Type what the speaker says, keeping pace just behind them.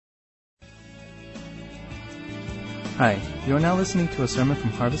Hi, you are now listening to a sermon from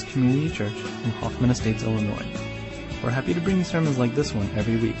Harvest Community Church in Hoffman Estates, Illinois. We're happy to bring you sermons like this one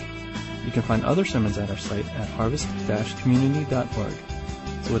every week. You can find other sermons at our site at harvest-community.org.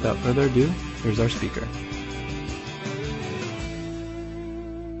 So without further ado, here's our speaker.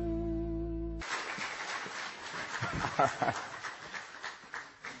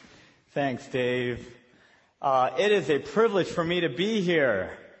 Thanks, Dave. It is a privilege for me to be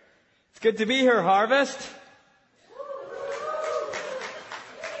here. It's good to be here, Harvest.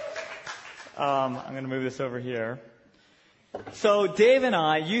 I'm going to move this over here. So Dave and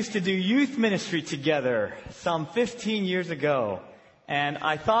I used to do youth ministry together some 15 years ago. And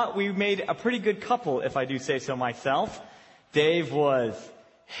I thought we made a pretty good couple, if I do say so myself. Dave was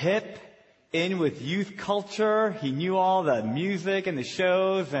hip, in with youth culture. He knew all the music and the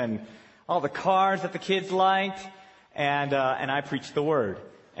shows and all the cars that the kids liked. And I preached the word.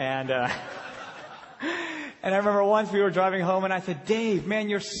 And I remember once we were driving home and I said, Dave, man,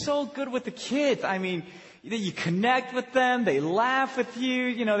 you're so good with the kids. I mean, you connect with them. They laugh with you.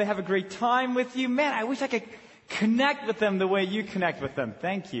 You know, they have a great time with you. Man, I wish I could connect with them the way you connect with them.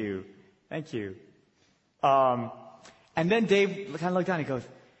 Thank you. Thank you. And then Dave kind of looked down and he goes,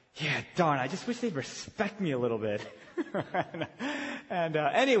 yeah, darn, I just wish they'd respect me a little bit.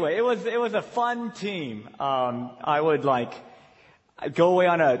 Anyway, it was a fun team. I would I'd go away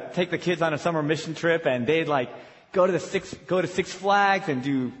take the kids on a summer mission trip, and they'd go to Six Flags and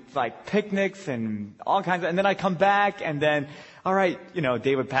do picnics and all kinds of, and then I'd come back and then, all right,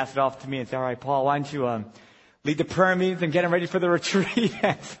 Dave would pass it off to me and say, all right, Paul, why don't you, lead the prayer meetings and get them ready for the retreat.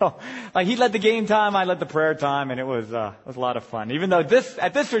 And so, he led the game time, I led the prayer time, and it was a lot of fun. Even though at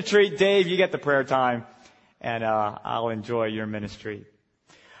this retreat, Dave, you get the prayer time, and, I'll enjoy your ministry.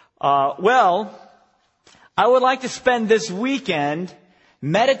 I would like to spend this weekend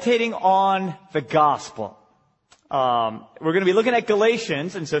meditating on the gospel. We're going to be looking at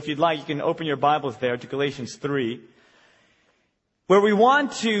Galatians, and so if you'd like, you can open your Bibles there to Galatians 3, where we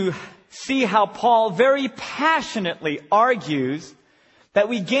want to see how Paul very passionately argues that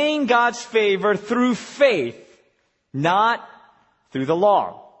we gain God's favor through faith, not through the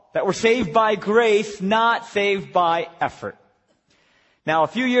law. That we're saved by grace, not saved by effort. Now, a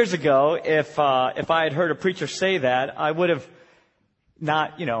few years ago, if I had heard a preacher say that, I would have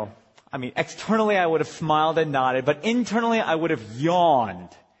not, externally I would have smiled and nodded, but internally I would have yawned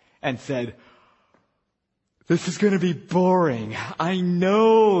and said, this is going to be boring. I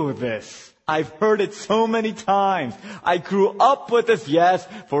know this. I've heard it so many times. I grew up with this. Yes,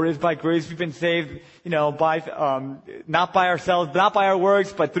 for it is by grace we've been saved, by, not by ourselves, not by our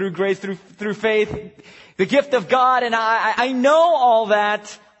works, but through grace, through faith, the gift of God. And I know all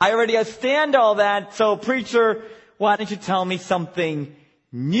that. I already understand all that. So preacher, why don't you tell me something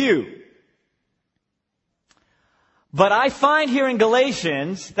new? But I find here in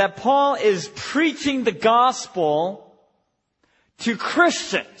Galatians that Paul is preaching the gospel to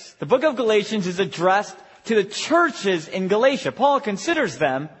Christians. The book of Galatians is addressed to the churches in Galatia. Paul considers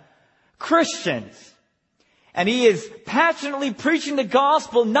them Christians. And he is passionately preaching the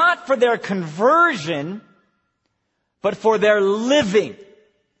gospel not for their conversion, but for their living.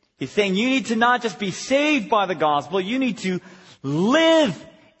 He's saying you need to not just be saved by the gospel, you need to live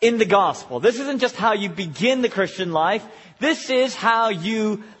in the gospel. This isn't just how you begin the Christian life. This is how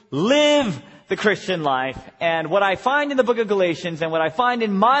you live the Christian life. And what I find in the book of Galatians and what I find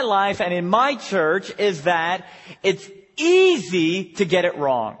in my life and in my church is that it's easy to get it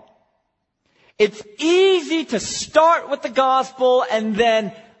wrong. It's easy to start with the gospel and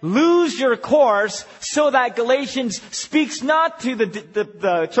then lose your course, so that Galatians speaks not to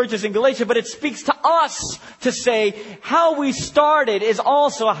the churches in Galatia, but it speaks to us to say how we started is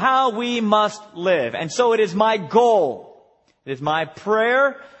also how we must live. And so it is my goal, it is my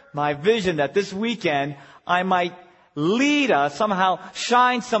prayer, my vision that this weekend I might lead us, somehow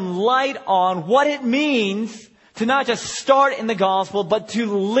shine some light on what it means to not just start in the gospel, but to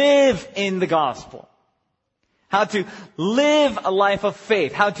live in the gospel. How to live a life of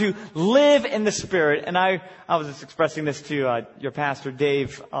faith. How to live in the Spirit. And I was just expressing this to your pastor,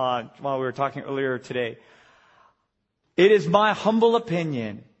 Dave, while we were talking earlier today. It is my humble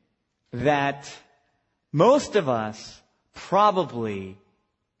opinion that most of us probably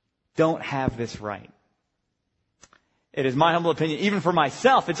don't have this right. It is my humble opinion, even for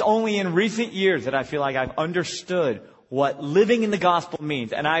myself, it's only in recent years that I feel like I've understood what living in the gospel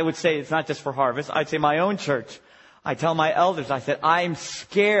means. And I would say it's not just for Harvest. I'd say my own church. I tell my elders, I said, I'm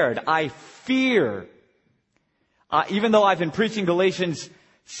scared. I fear. Even though I've been preaching Galatians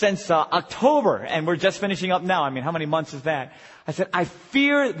since October, and we're just finishing up now. I mean, how many months is that? I said, I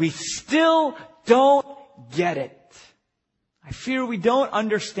fear we still don't get it. I fear we don't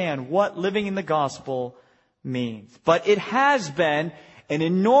understand what living in the gospel means. But it has been an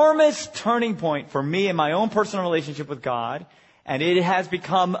enormous turning point for me in my own personal relationship with God. And it has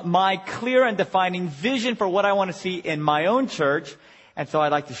become my clear and defining vision for what I want to see in my own church. And so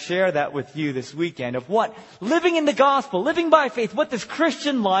I'd like to share that with you this weekend of what living in the gospel, living by faith, what this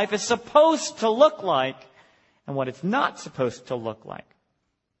Christian life is supposed to look like and what it's not supposed to look like.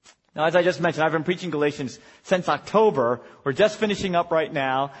 Now, as I just mentioned, I've been preaching Galatians since October. We're just finishing up right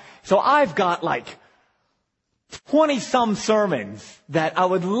now. So I've got like 20-some sermons that I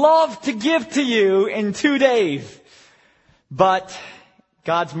would love to give to you in 2 days. But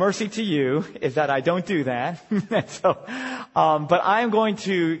God's mercy to you is that I don't do that. But I am going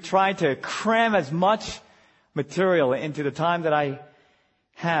to try to cram as much material into the time that I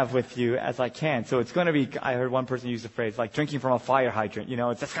have with you as I can. So it's going to be, I heard one person use the phrase, like drinking from a fire hydrant.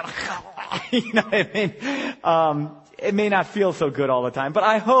 It's just going to, it may not feel so good all the time, but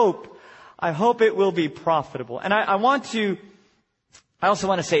I hope it will be profitable. And I also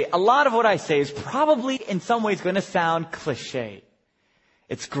want to say, a lot of what I say is probably in some ways going to sound cliche.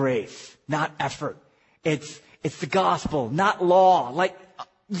 It's grace, not effort. It's the gospel, not law.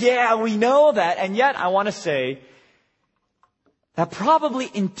 Yeah, we know that. And yet I want to say that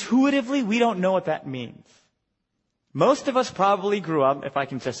probably intuitively we don't know what that means. Most of us probably grew up, if I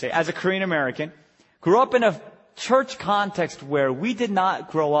can just say, as a Korean American, grew up in a church context where we did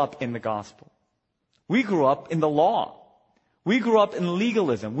not grow up in the gospel. We grew up in the law. We grew up in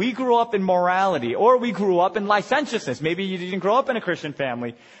legalism. We grew up in morality, or we grew up in licentiousness. Maybe you didn't grow up in a Christian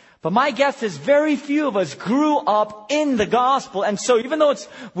family. But my guess is very few of us grew up in the gospel. And so even though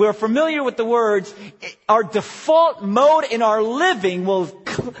we're familiar with the words, our default mode in our living will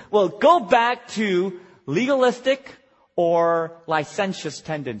go back to legalistic or licentious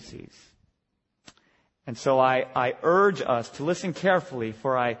tendencies. And so I urge us to listen carefully,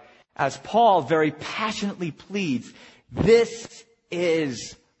 for as Paul very passionately pleads, this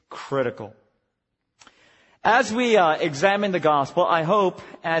is critical. As we examine the gospel, I hope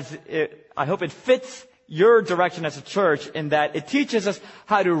it fits your direction as a church in that it teaches us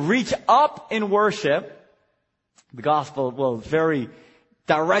how to reach up in worship. The gospel will very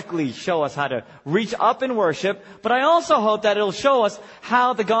directly show us how to reach up in worship, but I also hope that it'll show us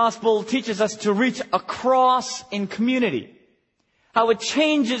how the gospel teaches us to reach across in community. How it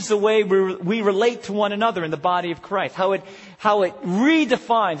changes the way we relate to one another in the body of Christ. How it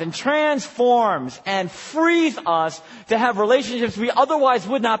redefines and transforms and frees us to have relationships we otherwise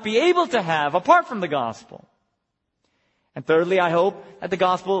would not be able to have apart from the gospel. And thirdly, I hope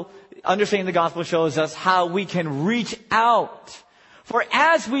that understanding the gospel shows us how we can reach out. For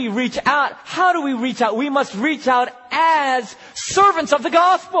as we reach out, how do we reach out? We must reach out as servants of the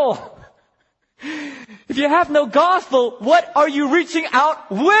gospel. If you have no gospel, what are you reaching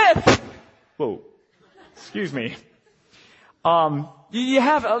out with? Whoa. Excuse me.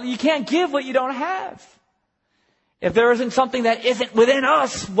 You can't give what you don't have. If there isn't something that isn't within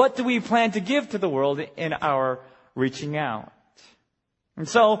us, what do we plan to give to the world in our reaching out? And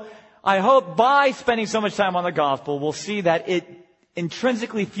so, I hope by spending so much time on the gospel, we'll see that it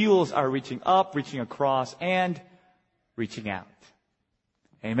intrinsically fuels our reaching up, reaching across, and reaching out.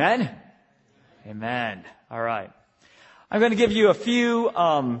 Amen? Amen. All right. I'm going to give you a few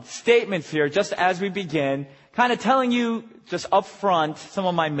statements here just as we begin, kind of telling you just up front some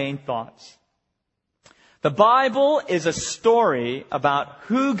of my main thoughts. The Bible is a story about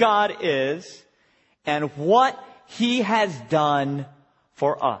who God is and what He has done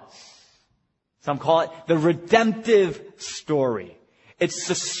for us. Some call it the redemptive story. It's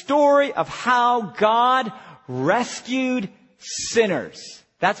the story of how God rescued sinners.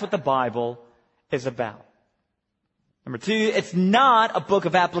 That's what the Bible is about. Number two, it's not a book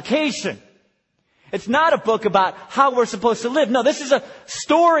of application. It's not a book about how we're supposed to live. No, this is a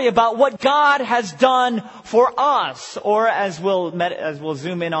story about what God has done for us. Or as we'll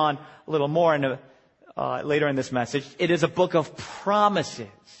zoom in on a little more later in this message, it is a book of promises.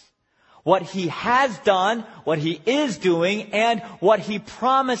 What He has done, what He is doing, and what He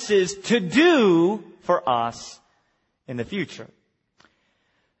promises to do for us in the future.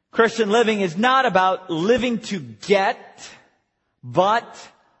 Christian living is not about living to get, but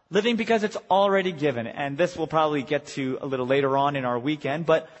living because it's already given. And this we'll probably get to a little later on in our weekend,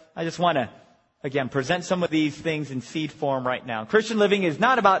 but I just want to, again, present some of these things in seed form right now. Christian living is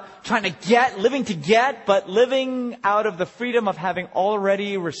not about living to get, but living out of the freedom of having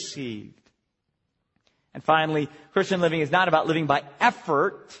already received. And finally, Christian living is not about living by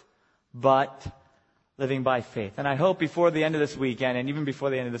effort, but living by faith. And I hope before the end of this weekend and even before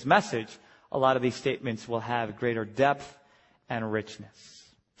the end of this message, a lot of these statements will have greater depth and richness.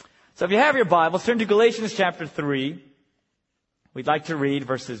 So if you have your Bibles, turn to Galatians chapter 3. We'd like to read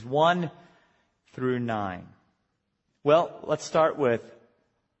verses 1 through 9. Well, let's start with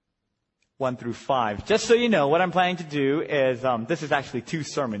 1 through 5. Just so you know, what I'm planning to do is, this is actually two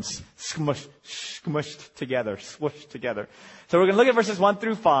sermons smushed together. So we're going to look at verses 1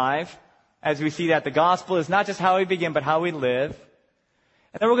 through 5 as we see that the gospel is not just how we begin, but how we live.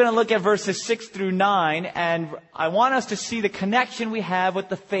 And then we're going to look at verses 6 through 9, and I want us to see the connection we have with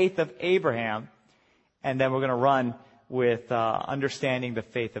the faith of Abraham. And then we're going to run with understanding the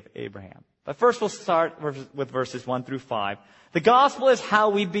faith of Abraham. But first we'll start with verses 1 through 5. The gospel is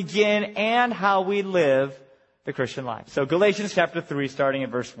how we begin and how we live the Christian life. So Galatians chapter 3, starting at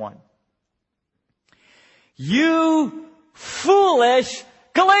verse 1. You foolish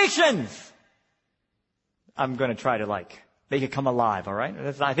Galatians! I'm going to try to make it come alive, all right?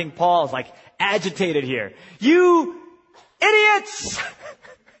 I think Paul's agitated here. You idiots!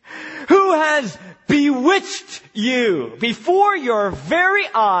 Who has bewitched you? Before your very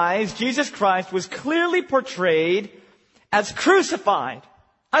eyes, Jesus Christ was clearly portrayed as crucified.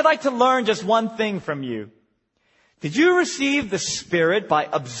 I'd like to learn just one thing from you. Did you receive the Spirit by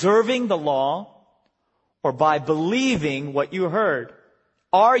observing the law or by believing what you heard?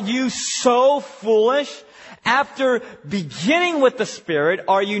 Are you so foolish? After beginning with the Spirit,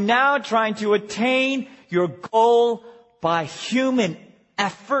 are you now trying to attain your goal by human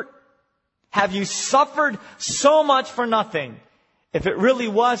effort? Have you suffered so much for nothing? If it really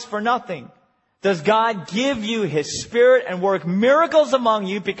was for nothing, does God give you His Spirit and work miracles among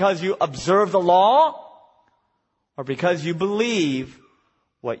you because you observe the law or because you believe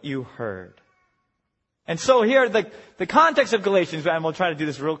what you heard? And so here, the context of Galatians, and we'll try to do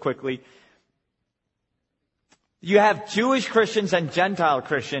this real quickly. You have Jewish Christians and Gentile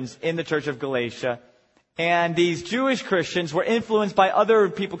Christians in the church of Galatia. And these Jewish Christians were influenced by other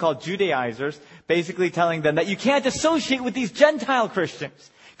people called Judaizers, basically telling them that you can't associate with these Gentile Christians,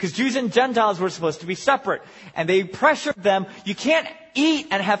 because Jews and Gentiles were supposed to be separate. And they pressured them, you can't eat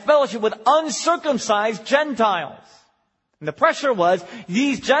and have fellowship with uncircumcised Gentiles. And the pressure was,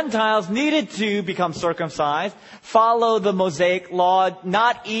 these Gentiles needed to become circumcised, follow the Mosaic law,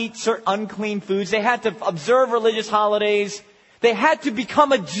 not eat certain unclean foods. They had to observe religious holidays. They had to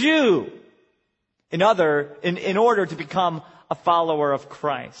become a Jew in order to become a follower of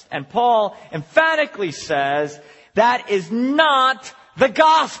Christ. And Paul emphatically says, that is not the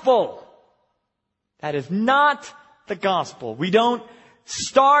gospel. That is not the gospel. We don't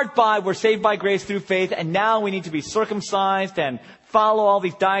start by, we're saved by grace through faith, and now we need to be circumcised and follow all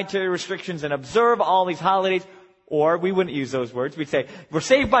these dietary restrictions and observe all these holidays. Or we wouldn't use those words. We'd say, we're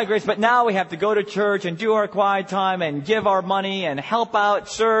saved by grace, but now we have to go to church and do our quiet time and give our money and help out,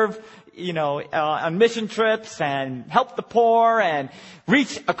 serve, on mission trips and help the poor and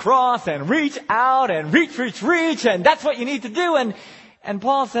reach across and reach out and reach. And that's what you need to do. And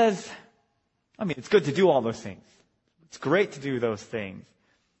Paul says, it's good to do all those things. It's great to do those things.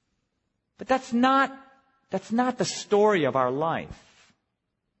 But that's not the story of our life.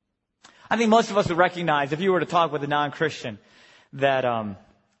 I think most of us would recognize, if you were to talk with a non-Christian, that, there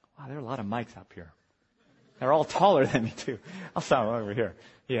are a lot of mics up here. They're all taller than me too. I'll stand over here.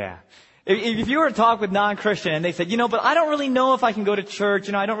 Yeah. If you were to talk with non-Christian and they said, but I don't really know if I can go to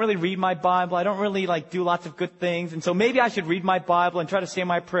church. I don't really read my Bible. I don't really do lots of good things. And so maybe I should read my Bible and try to say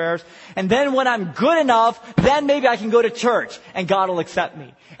my prayers. And then when I'm good enough, then maybe I can go to church and God will accept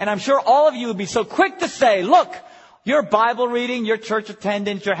me. And I'm sure all of you would be so quick to say, look, your Bible reading, your church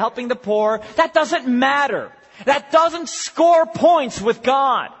attendance, you're helping the poor, that doesn't matter. That doesn't score points with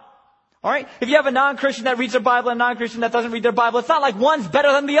God. All right? If you have a non-Christian that reads their Bible and a non-Christian that doesn't read their Bible, it's not like one's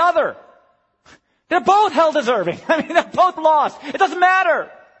better than the other. They're both hell deserving. They're both lost. It doesn't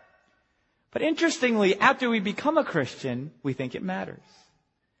matter. But interestingly, after we become a Christian, we think it matters.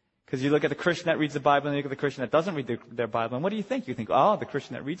 Because you look at the Christian that reads the Bible and you look at the Christian that doesn't read their Bible, and what do you think? You think, the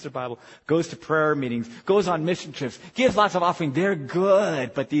Christian that reads their Bible goes to prayer meetings, goes on mission trips, gives lots of offering. They're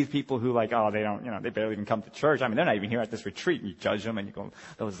good. But these people who they don't, they barely even come to church. They're not even here at this retreat. And you judge them and you go,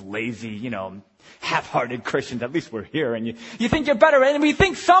 those lazy, half-hearted Christians. At least we're here. And you think you're better. And we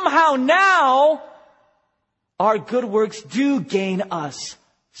think somehow now our good works do gain us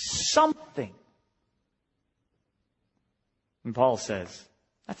something. And Paul says,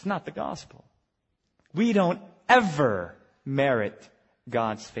 that's not the gospel. We don't ever merit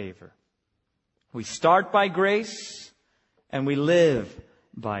God's favor. We start by grace and we live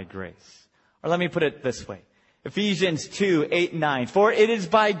by grace. Or let me put it this way. Ephesians 2:8-9. For it is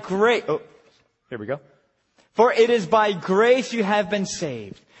by grace. Here we go. For it is by grace you have been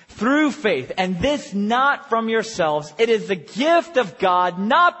saved, through faith, and this not from yourselves. It is the gift of God,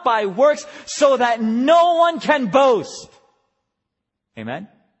 not by works, so that no one can boast. Amen?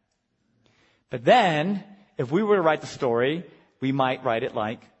 But then, if we were to write the story, we might write it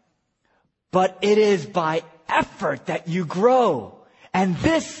like, but it is by effort that you grow. And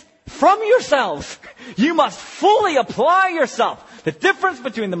this from yourselves. You must fully apply yourself. The difference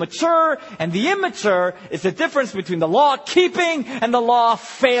between the mature and the immature is the difference between the law keeping and the law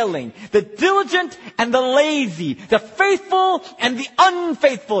failing. The diligent and the lazy. The faithful and the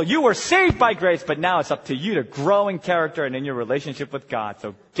unfaithful. You were saved by grace, but now it's up to you to grow in character and in your relationship with God.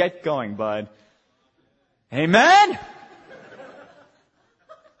 So get going, bud. Amen?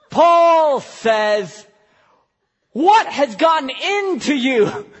 Paul says, what has gotten into you?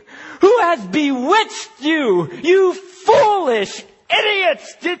 Who has bewitched you? You foolish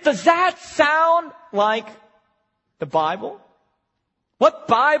idiots! Does that sound like the Bible? What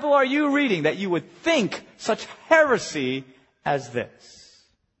Bible are you reading that you would think such heresy as this?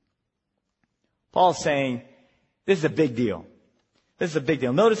 Paul's saying, this is a big deal. This is a big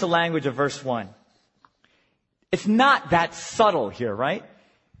deal. Notice the language of verse 1. It's not that subtle here, right?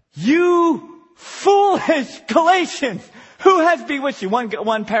 You foolish Galatians! Who has bewitched you?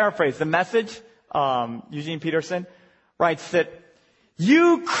 One paraphrase. The Message, Eugene Peterson, writes that,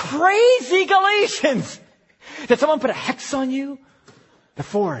 you crazy Galatians! Did someone put a hex on you? The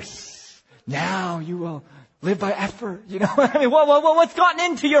force. Now you will live by effort. You know, I mean, what's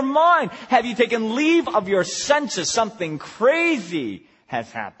gotten into your mind? Have you taken leave of your senses? Something crazy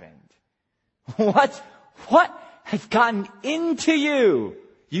has happened. What has gotten into you?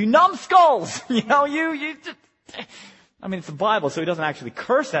 You numbskulls! You know, you just... I mean, it's the Bible, so he doesn't actually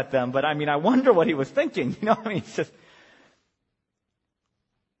curse at them, but I mean, I wonder what he was thinking. You know, I mean, it's just...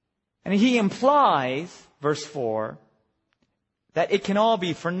 And he implies, verse 4, that it can all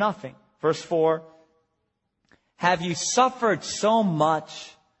be for nothing. Verse 4, have you suffered so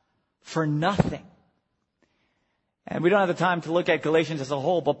much for nothing? And we don't have the time to look at Galatians as a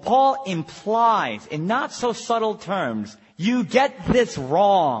whole, but Paul implies, in not so subtle terms, you get this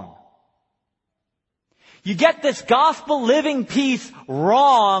wrong. You get this gospel living peace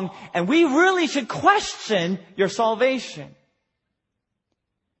wrong, and we really should question your salvation.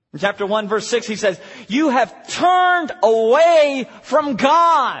 In chapter 1, verse 6, he says, you have turned away from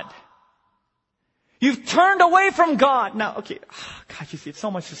God. You've turned away from God. Now, okay, God, you see, it's so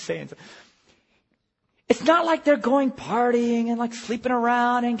much to say. It's not like they're going partying and like sleeping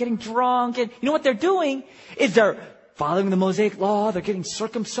around and getting drunk. And you know what they're doing is they're following the Mosaic law. They're getting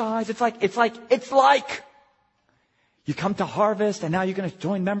circumcised. It's like you come to Harvest and now you're going to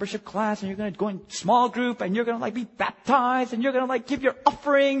join membership class and you're going to join small group and you're going to like be baptized and you're going to like give your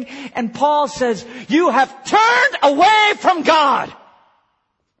offering. And Paul says, you have turned away from God.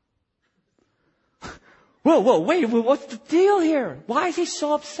 Whoa, wait, what's the deal here? Why is he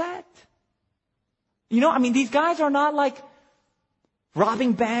so upset? You know, I mean, these guys are not like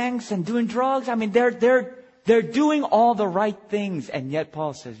robbing banks and doing drugs. I mean, they're doing all the right things. And yet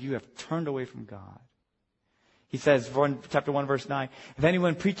Paul says, you have turned away from God. He says, chapter 1, verse 9, if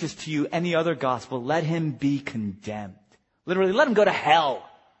anyone preaches to you any other gospel, let him be condemned. Literally, let him go to hell.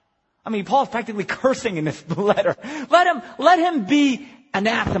 I mean, Paul's practically cursing in this letter. Let him be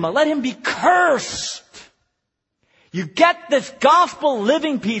anathema. Let him be cursed. You get this gospel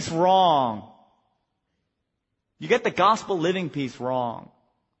living peace wrong. You get the gospel living peace wrong.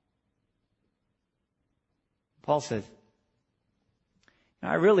 Paul says,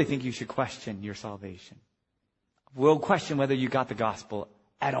 I really think you should question your salvation. We'll question whether you got the gospel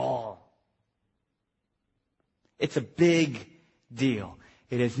at all. It's a big deal.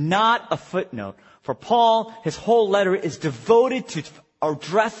 It is not a footnote. For Paul, his whole letter is devoted to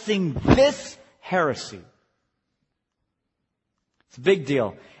addressing this heresy. It's a big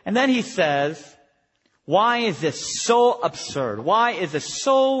deal. And then he says, why is this so absurd? Why is this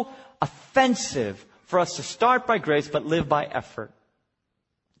so offensive for us to start by grace but live by effort?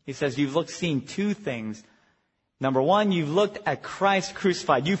 He says, you've seen two things. Number one, you've looked at Christ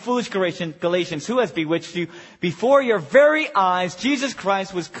crucified. You foolish Galatians, who has bewitched you? Before your very eyes, Jesus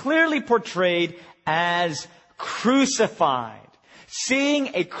Christ was clearly portrayed as crucified.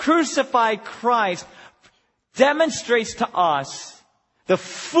 Seeing a crucified Christ demonstrates to us the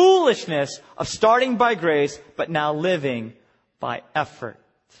foolishness of starting by grace, but now living by effort.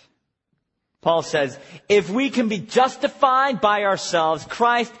 Paul says, if we can be justified by ourselves,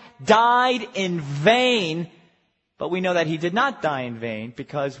 Christ died in vain. But we know that he did not die in vain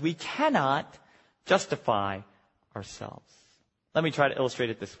because we cannot justify ourselves. Let me try to illustrate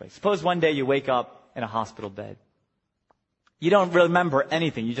it this way. Suppose one day you wake up in a hospital bed. You don't remember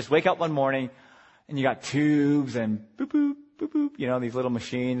anything. You just wake up one morning and you got tubes and boop, boop, boop, boop, these little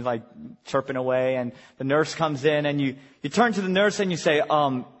machines like chirping away, and the nurse comes in and you turn to the nurse and you say,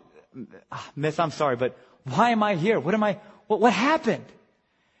 Miss, I'm sorry, but why am I here? What happened?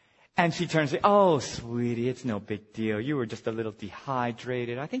 And she turns to me, oh, sweetie, it's no big deal. You were just a little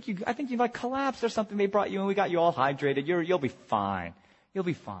dehydrated. I think you like collapsed or something. They brought you and we got you all hydrated. You'll be fine. You'll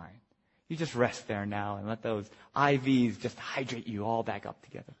be fine. You just rest there now and let those IVs just hydrate you all back up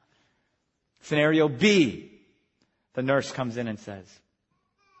together. Scenario B, the nurse comes in and says,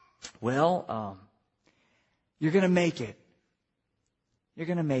 well, you're going to make it. You're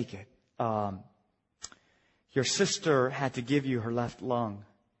going to make it. Your sister had to give you her left lung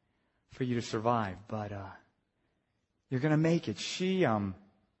for you to survive, but you're going to make it. She knew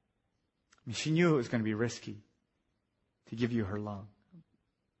it was going to be risky to give you her lung.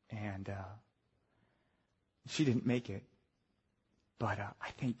 And she didn't make it. But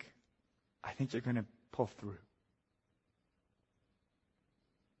I think you're going to pull through.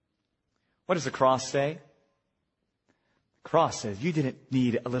 What does the cross say? The cross says you didn't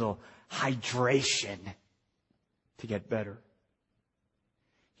need a little hydration to get better.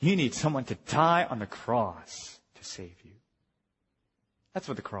 You need someone to die on the cross to save you. That's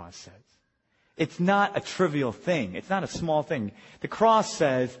what the cross says. It's not a trivial thing. It's not a small thing. The cross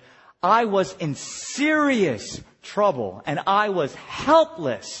says, I was in serious trouble and I was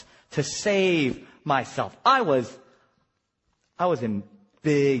helpless to save myself. I was in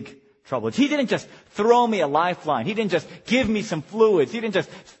big trouble. He didn't just throw me a lifeline. He didn't just give me some fluids. He didn't just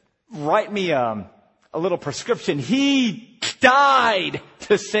write me a little prescription. He died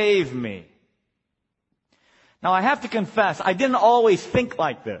to save me. Now, I have to confess, I didn't always think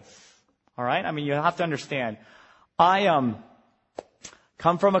like this. All right? I mean, you have to understand. I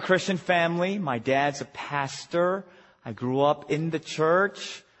come from a Christian family. My dad's a pastor. I grew up in the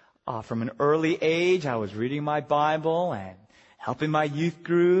church. From an early age, I was reading my Bible and helping my youth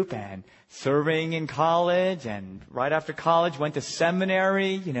group and serving in college. And right after college, went to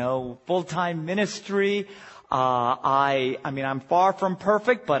seminary, full-time ministry. I'm far from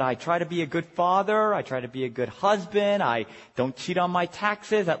perfect, but I try to be a good father. I try to be a good husband. I don't cheat on my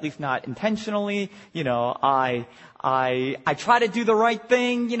taxes, at least not intentionally. I try to do the right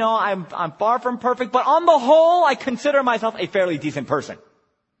thing. I'm far from perfect, but on the whole, I consider myself a fairly decent person.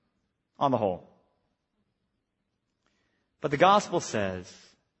 On the whole. But the gospel says,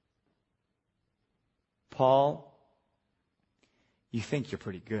 Paul, you think you're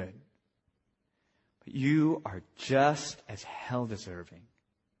pretty good. But you are just as hell-deserving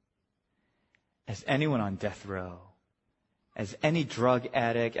as anyone on death row, as any drug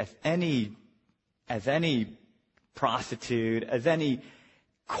addict, as any prostitute, as any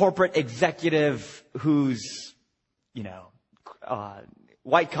corporate executive who's,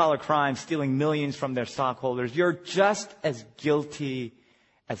 white-collar crime, stealing millions from their stockholders. You're just as guilty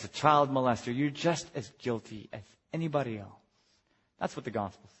as a child molester. You're just as guilty as anybody else. That's what the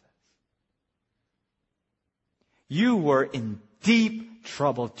gospel says. You were in deep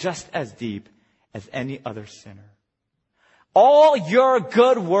trouble, just as deep as any other sinner. All your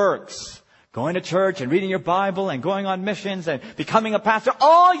good works, going to church and reading your Bible and going on missions and becoming a pastor,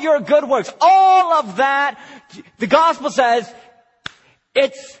 all your good works, all of that, the gospel says,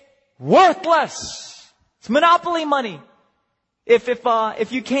 it's worthless. It's monopoly money. If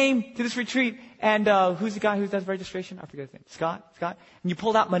you came to this retreat and who's the guy who does registration? I forget his name. Scott, and you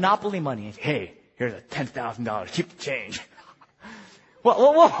pulled out monopoly money and said, hey, here's a $10,000. Keep the change.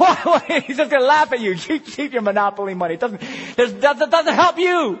 Well, he's just gonna laugh at you. Keep your monopoly money. It doesn't help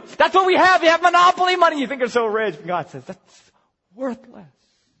you. That's what we have. We have monopoly money. You think you're so rich. God says that's worthless.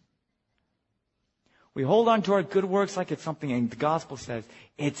 We hold on to our good works like it's something, and the gospel says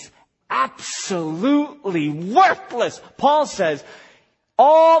it's absolutely worthless. Paul says,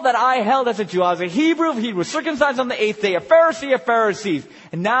 all that I held as a Jew, I was a Hebrew of Hebrews, circumcised on the 8th day, a Pharisee of Pharisees.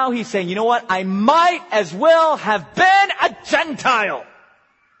 And now he's saying, you know what? I might as well have been a Gentile.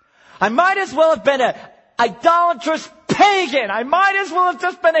 I might as well have been an idolatrous pagan. I might as well have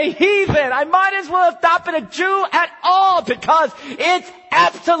just been a heathen. I might as well have not been a Jew at all because it's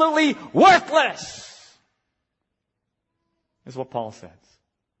absolutely worthless. Is what Paul says.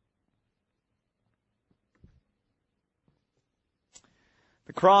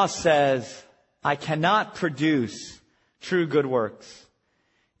 The cross says, I cannot produce true good works.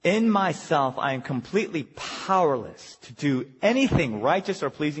 In myself, I am completely powerless to do anything righteous or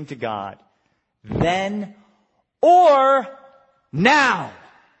pleasing to God then or now.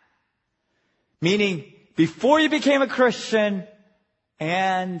 Meaning, before you became a Christian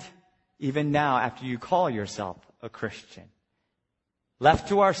and even now after you call yourself a Christian. Left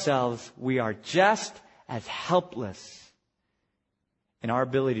to ourselves, we are just as helpless in our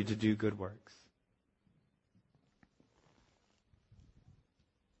ability to do good works.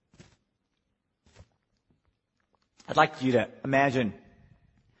 I'd like you to imagine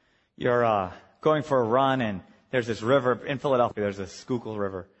you're going for a run, and there's this river in Philadelphia. There's this Schuylkill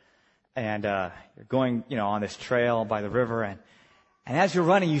River, and you're going, on this trail by the river, and as you're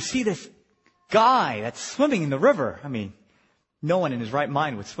running, you see this guy that's swimming in the river. I mean, no one in his right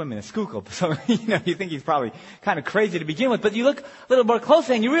mind would swim in a Schuylkill, so you think he's probably kind of crazy to begin with. But you look a little more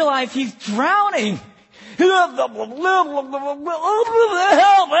closely, and you realize he's drowning.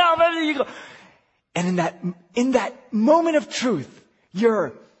 And in that moment of truth,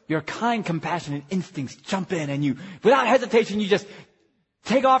 your kind, compassionate instincts jump in, and you, without hesitation, you just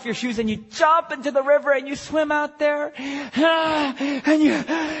take off your shoes and you jump into the river and you swim out there, and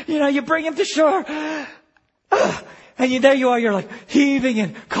you bring him to shore, and there you are, you're like heaving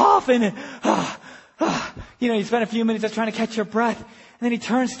and coughing, and you spend a few minutes just trying to catch your breath, and then he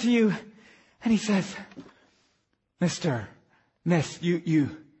turns to you and he says, Miss, you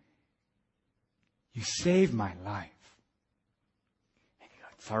saved my life. And you go,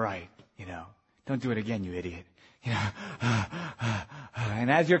 it's all right, don't do it again, you idiot. And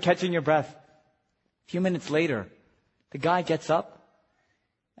as you're catching your breath, a few minutes later, the guy gets up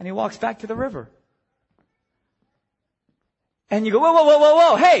and he walks back to the river. And you go,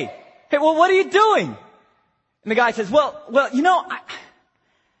 whoa, hey, well, what are you doing? And the guy says, well, I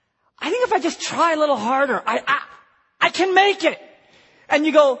think if I just try a little harder, I can make it. And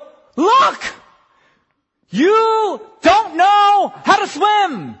you go, look! You don't know how to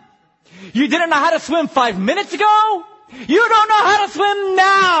swim. You didn't know how to swim 5 minutes ago. You don't know how to swim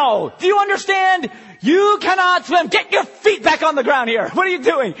now. Do you understand? You cannot swim. Get your feet back on the ground here. What are you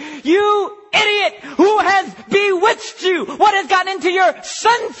doing? You idiot! Who has bewitched you? What has gotten into your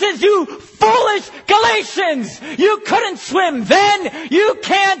senses, you foolish Galatians? You couldn't swim then. You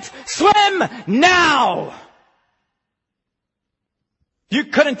can't swim now. You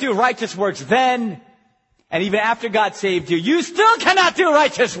couldn't do righteous works then. And even after God saved you, you still cannot do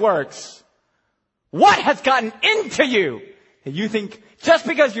righteous works. What has gotten into you that you think just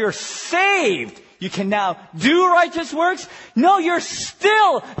because you're saved, you can now do righteous works? No, you're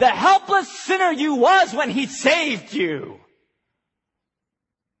still the helpless sinner you was when He saved you.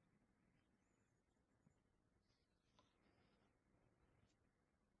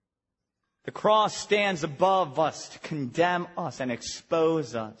 The cross stands above us to condemn us and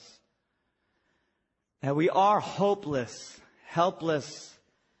expose us. That we are hopeless, helpless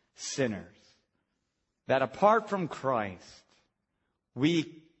sinners. That apart from Christ,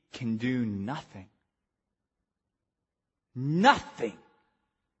 we can do nothing. Nothing.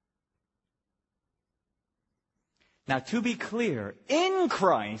 Now, to be clear, in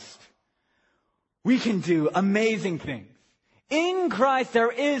Christ, we can do amazing things. In Christ, there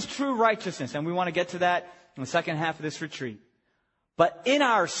is true righteousness, and we want to get to that in the second half of this retreat. But in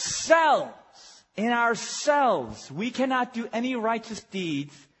ourselves, we cannot do any righteous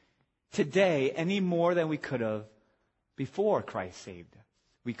deeds today any more than we could have before Christ saved us.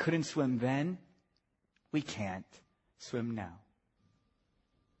 We couldn't swim then. We can't swim now.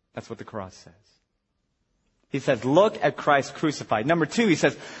 That's what the cross says. He says, look at Christ crucified. Number 2, he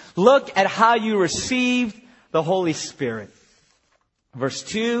says, look at how you received the Holy Spirit. Verse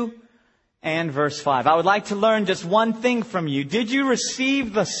 2 and verse 5. I would like to learn just one thing from you. Did you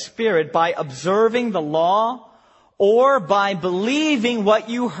receive the Spirit by observing the law or by believing what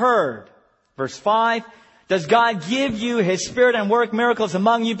you heard? Verse 5. Does God give you His Spirit and work miracles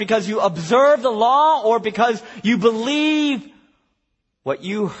among you because you observe the law or because you believe what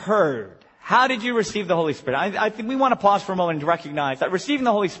you heard? How did you receive the Holy Spirit? I think we want to pause for a moment and recognize that receiving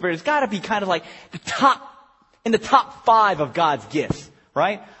the Holy Spirit has got to be kind of like in the top 5 of God's gifts,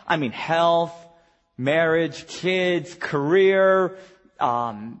 right? I mean, health, marriage, kids, career,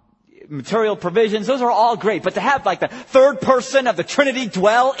 material provisions, those are all great. But to have like the third person of the Trinity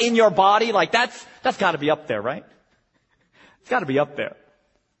dwell in your body, like that's got to be up there, right? It's got to be up there.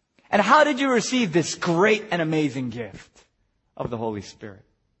 And how did you receive this great and amazing gift of the Holy Spirit?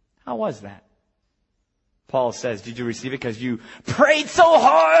 How was that? Paul says, did you receive it because you prayed so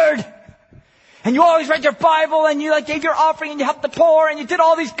hard? And you always read your Bible and you gave your offering and you helped the poor and you did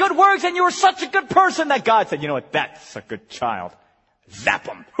all these good works and you were such a good person that God said, you know what, that's a good child. Zap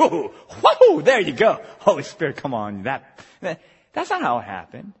him. Whoa, there you go. Holy Spirit, come on. That's not how it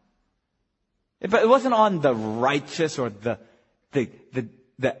happened. But it wasn't on the righteous or the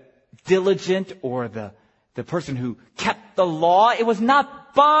diligent or the person who kept the law. It was not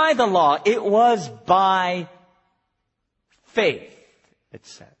not by the law. It was by faith, it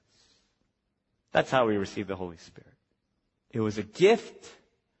says. That's how we receive the Holy Spirit. It was a gift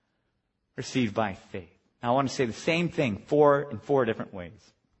received by faith. Now I want to say the same thing in four different ways.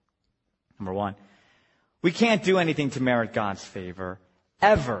 Number one, we can't do anything to merit God's favor,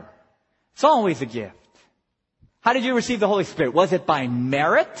 ever. It's always a gift. How did you receive the Holy Spirit? Was it by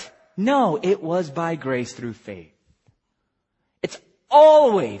merit? No, it was by grace through faith. It's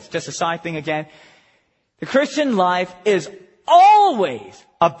always, just a side thing again, the Christian life is always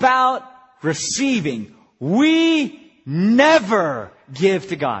about receiving. We never give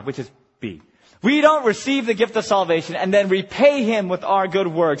to God, which is B. We don't receive the gift of salvation and then repay Him with our good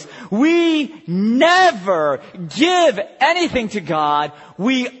works. We never give anything to God.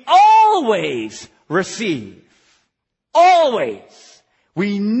 We always receive. Always.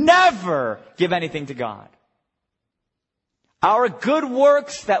 We never give anything to God. Our good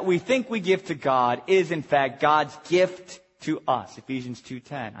works that we think we give to God is in fact God's gift to us. Ephesians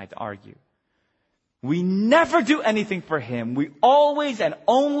 2:10, I'd argue. We never do anything for Him. We always and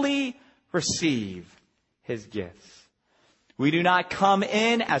only receive His gifts. We do not come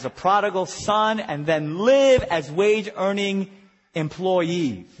in as a prodigal son and then live as wage-earning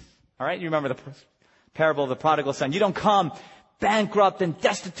employees. All right? You remember the parable of the prodigal son. You don't come bankrupt and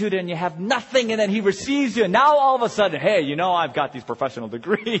destitute and you have nothing and then He receives you. And now all of a sudden, hey, I've got these professional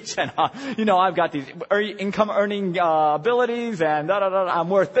degrees and, I've got these income earning abilities and I'm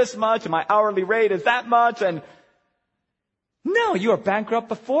worth this much and my hourly rate is that much. And no, you were bankrupt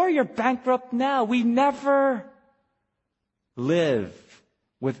before, you're bankrupt now. We never live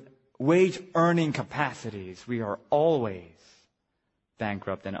with wage earning capacities. We are always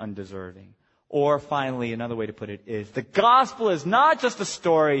bankrupt and undeserving. Or finally, another way to put it is, the gospel is not just a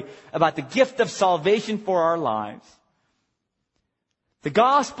story about the gift of salvation for our lives. The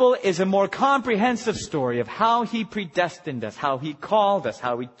gospel is a more comprehensive story of how He predestined us, how He called us,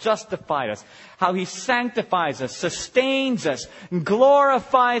 how He justified us, how He sanctifies us, sustains us,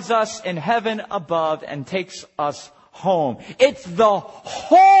 glorifies us in heaven above, and takes us home. It's the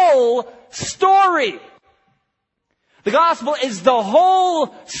whole story. The gospel is the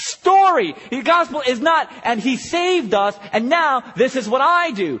whole story. The gospel is not, and He saved us, and now this is what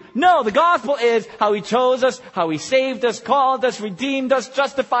I do. No, the gospel is how He chose us, how He saved us, called us, redeemed us,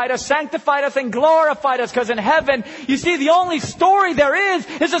 justified us, sanctified us, and glorified us. Because in heaven, you see, the only story there is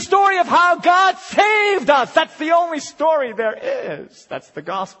a story of how God saved us. That's the only story there is. That's the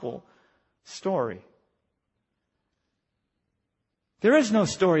gospel story. There is no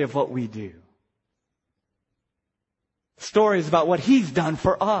story of what we do. The story is about what He's done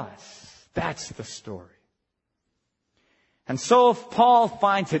for us. That's the story. And so Paul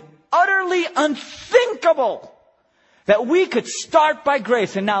finds it utterly unthinkable that we could start by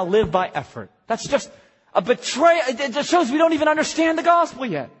grace and now live by effort. That's just a betrayal. It just shows we don't even understand the gospel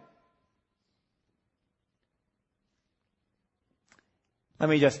yet. Let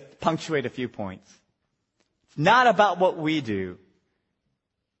me just punctuate a few points. It's not about what we do,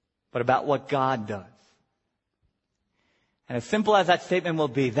 but about what God does. And as simple as that statement will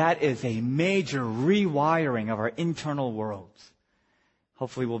be, that is a major rewiring of our internal worlds.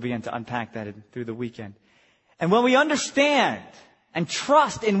 Hopefully we'll begin to unpack that through the weekend. And when we understand and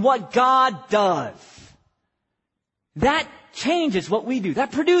trust in what God does, that changes what we do.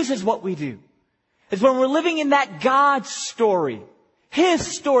 That produces what we do. It's when we're living in that God story, His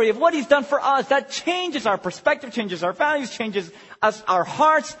story of what He's done for us, that changes our perspective, changes our values, changes us, our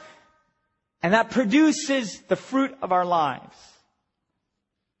hearts, and that produces the fruit of our lives.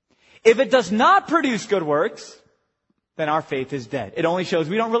 If it does not produce good works, then our faith is dead. It only shows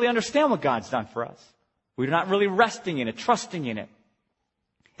we don't really understand what God's done for us. We're not really resting in it, trusting in it.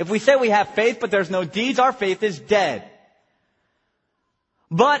 If we say we have faith, but there's no deeds, our faith is dead.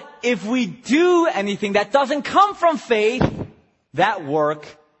 But if we do anything that doesn't come from faith, that work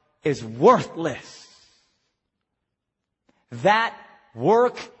is worthless. That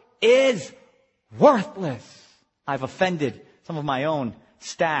work is worthless. I've offended some of my own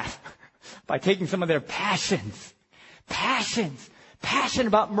staff by taking some of their passion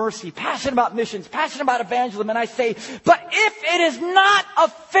about mercy, passion about missions, passion about evangelism, and I say, but if it is not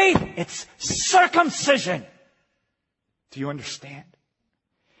of faith, it's circumcision. Do you understand?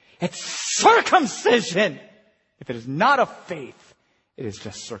 It's circumcision. If it is not of faith, it is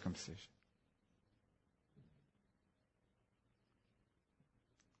just circumcision.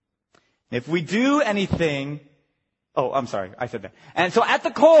 If we do anything, I said that. And so at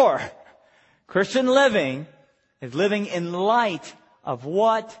the core, Christian living is living in light of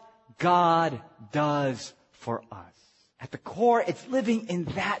what God does for us. At the core, it's living in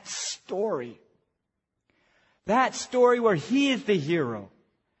that story. That story where he is the hero.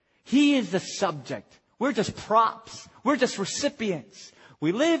 He is the subject. We're just props. We're just recipients.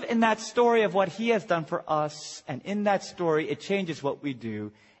 We live in that story of what he has done for us, and in that story, it changes what we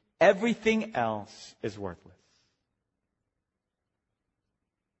do. Everything else is worthless.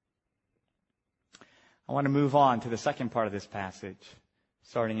 I want to move on to the second part of this passage,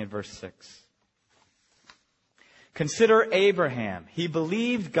 starting in verse 6. Consider Abraham. He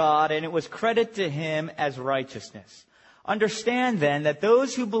believed God, and it was credited to him as righteousness. Understand then that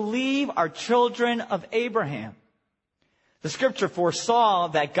those who believe are children of Abraham. The scripture foresaw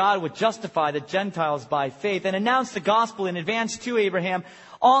that God would justify the Gentiles by faith and announced the gospel in advance to Abraham.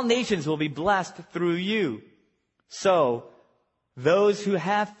 All nations will be blessed through you. So, those who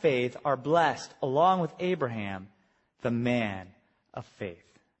have faith are blessed along with Abraham, the man of faith.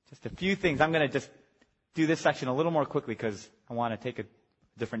 Just a few things. I'm going to just do this section a little more quickly because I want to take a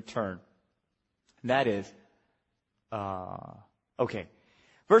different turn. And that is, okay.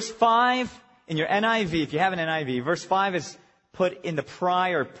 Verse 5 in your NIV, if you have an NIV, verse 5 is put in the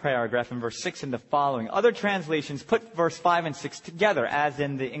prior paragraph and verse 6 in the following. Other translations put verse 5 and 6 together, as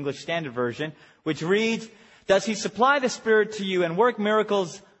in the English Standard Version, which reads, does he supply the Spirit to you and work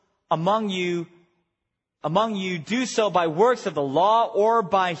miracles among you, do so by works of the law or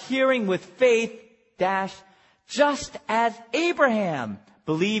by hearing with faith, just as Abraham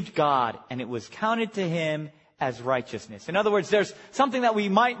believed God and it was counted to him as righteousness. In other words, there's something that we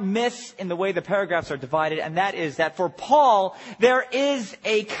might miss in the way the paragraphs are divided, and that is that for Paul, there is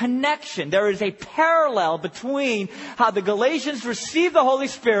a connection, there is a parallel between how the Galatians received the Holy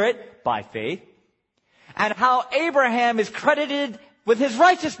Spirit by faith and how Abraham is credited with his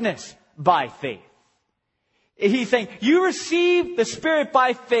righteousness by faith. He's saying, you received the Spirit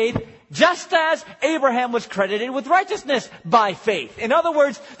by faith just as Abraham was credited with righteousness by faith. In other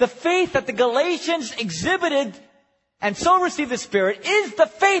words, the faith that the Galatians exhibited and so received the Spirit is the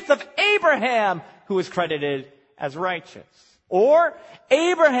faith of Abraham, who is credited as righteous. Or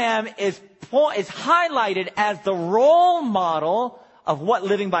Abraham is highlighted as the role model of what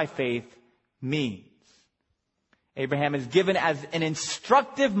living by faith means. Abraham is given as an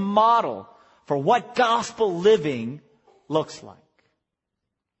instructive model for what gospel living looks like.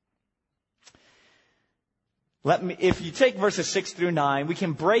 If you take verses 6 through 9, we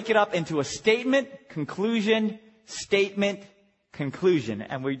can break it up into a statement, conclusion,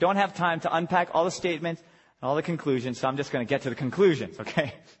 and we don't have time to unpack all the statements and all the conclusions, so I'm just going to get to the conclusions,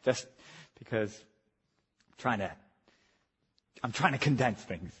 okay? Just because I'm trying to condense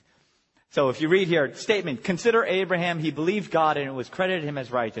things. So if you read here, statement, consider Abraham, he believed God and it was credited him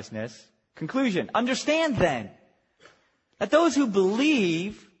as righteousness. Conclusion, understand then that those who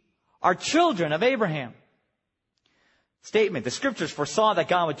believe are children of Abraham. Statement, the scriptures foresaw that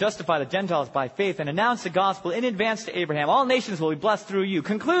God would justify the Gentiles by faith and announce the gospel in advance to Abraham. All nations will be blessed through you.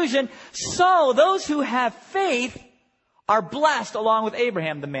 Conclusion, so those who have faith are blessed along with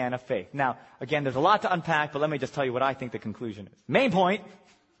Abraham, the man of faith. Now, again, there's a lot to unpack, but let me just tell you what I think the conclusion is. Main point,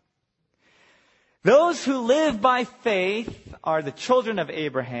 those who live by faith are the children of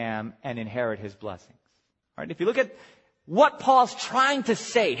Abraham and inherit his blessings. All right, if you look at what Paul's trying to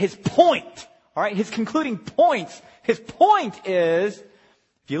say, his point, all right, his concluding points, his point is,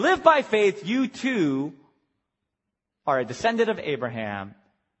 if you live by faith, you too are a descendant of Abraham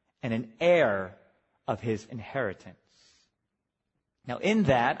and an heir of his inheritance. Now, in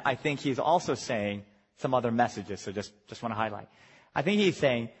that, I think he's also saying some other messages, so just want to highlight. I think he's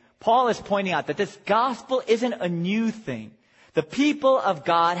saying, Paul is pointing out that this gospel isn't a new thing. The people of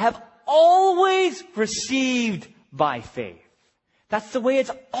God have always received by faith. That's the way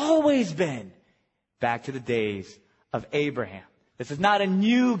it's always been. Back to the days of Abraham. This is not a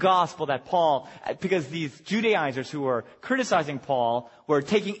new gospel that Paul, because these Judaizers who were criticizing Paul were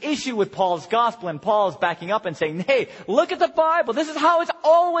taking issue with Paul's gospel, and Paul is backing up and saying, hey, look at the Bible. This is how it's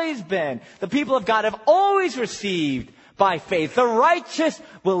always been. The people of God have always received by faith. The righteous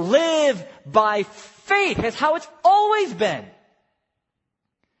will live by faith. That's how it's always been.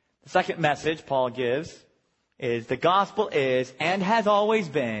 The second message Paul gives is the gospel is and has always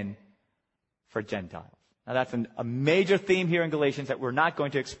been for Gentiles. Now that's a major theme here in Galatians that we're not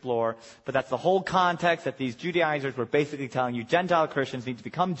going to explore, but that's the whole context that these Judaizers were basically telling you Gentile Christians need to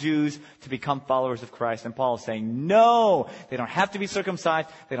become Jews to become followers of Christ. And Paul is saying, no, they don't have to be circumcised,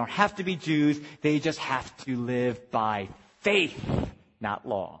 they don't have to be Jews, they just have to live by faith, not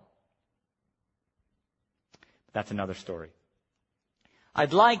law. That's another story.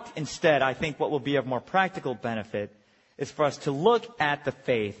 I'd like instead, I think what will be of more practical benefit is for us to look at the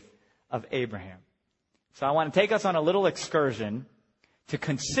faith of Abraham. So I want to take us on a little excursion to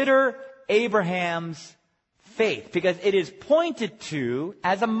consider Abraham's faith, because it is pointed to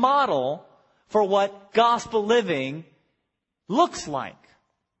as a model for what gospel living looks like.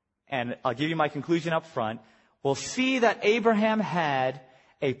 And I'll give you my conclusion up front. We'll see that Abraham had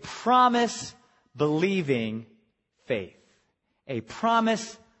a promise-believing faith. A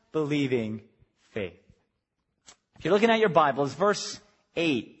promise-believing faith. If you're looking at your Bibles, verse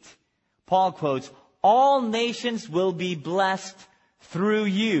 8, Paul quotes, "All nations will be blessed through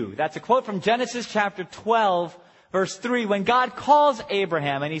you." That's a quote from Genesis chapter 12, verse 3, when God calls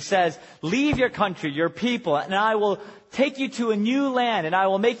Abraham and he says, "Leave your country, your people, and I will take you to a new land, and I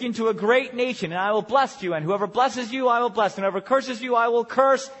will make you into a great nation, and I will bless you, and whoever blesses you, I will bless, and whoever curses you, I will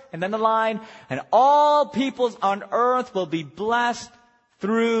curse." And then the line, "And all peoples on earth will be blessed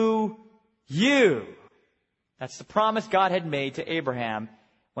through you." That's the promise God had made to Abraham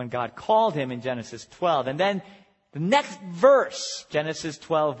when God called him in Genesis 12. And then the next verse, Genesis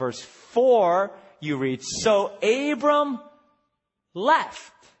 12, verse 4, you read, "So Abram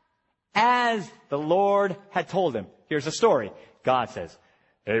left as the Lord had told him." Here's the story. God says,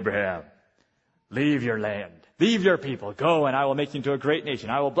 "Abraham, leave your land, leave your people, go, and I will make you into a great nation.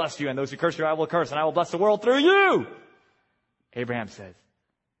 I will bless you, and those who curse you, I will curse, and I will bless the world through you." Abraham says,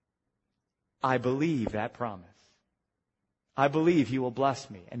 "I believe that promise. I believe he will bless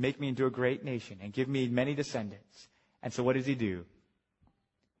me and make me into a great nation and give me many descendants." And so what does he do?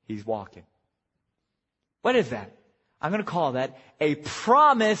 He's walking. What is that? I'm going to call that a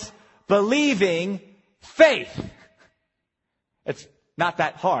promise-believing faith. It's not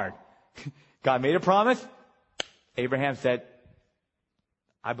that hard. God made a promise. Abraham said,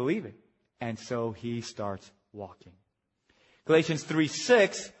 "I believe it." And so he starts walking. Galatians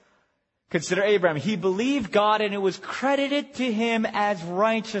 3:6, consider Abraham. "He believed God and it was credited to him as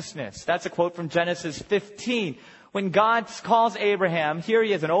righteousness." That's a quote from Genesis 15. When God calls Abraham, here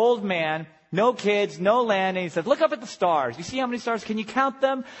he is, an old man, no kids, no land, and he says, "Look up at the stars. You see how many stars? Can you count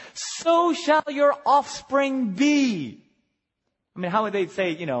them? So shall your offspring be." I mean, how would they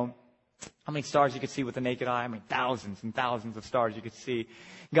say, how many stars you could see with the naked eye? I mean, thousands and thousands of stars you could see.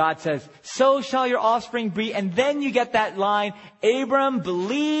 God says, "So shall your offspring be." And then you get that line, "Abram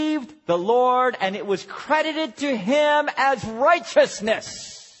believed the Lord and it was credited to him as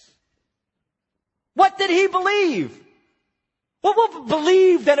righteousness." What did he believe? What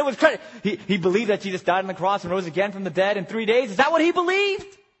believed that it was credited? He believed that Jesus died on the cross and rose again from the dead in 3 days. Is that what he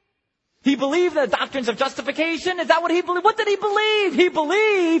believed? He believed the doctrines of justification. Is that what he believed? What did he believe? He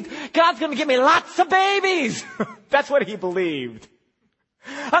believed God's going to give me lots of babies. That's what he believed.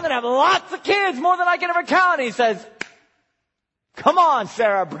 I'm going to have lots of kids, more than I can ever count. And he says, "Come on,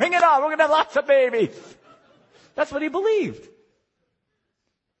 Sarah, bring it on. We're going to have lots of babies." That's what he believed.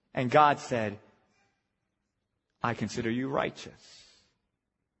 And God said, "I consider you righteous."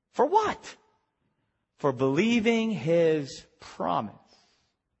 For what? For believing his promise.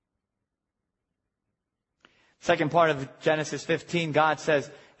 Second part of Genesis 15, God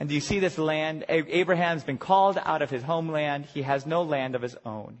says, "And do you see this land? Abraham's been called out of his homeland. He has no land of his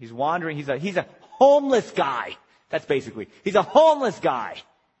own. He's wandering. He's a homeless guy." That's basically. He's a homeless guy.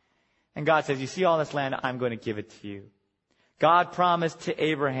 And God says, "You see all this land? I'm going to give it to you." God promised to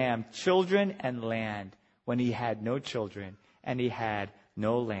Abraham children and land when he had no children and he had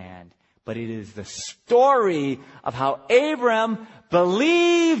no land. But it is the story of how Abram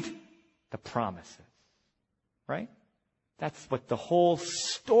believed the promises. Right? That's what the whole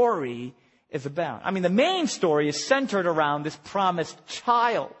story is about. I mean, the main story is centered around this promised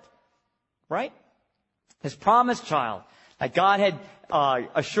child. Right? This promised child that God had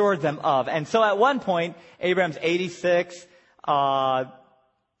assured them of. And so at one point, Abraham's 86.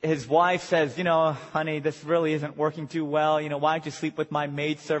 His wife says, "Honey, this really isn't working too well. Why don't you sleep with my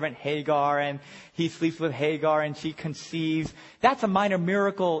maidservant Hagar?" And he sleeps with Hagar and she conceives. That's a minor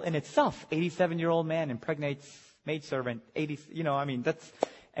miracle in itself. 87-year-old man impregnates maidservant.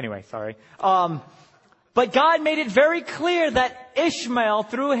 Anyway, sorry. But God made it very clear that Ishmael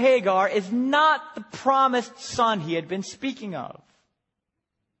through Hagar is not the promised son he had been speaking of.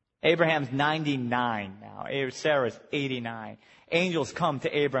 Abraham's 99 now. Sarah's 89. Angels come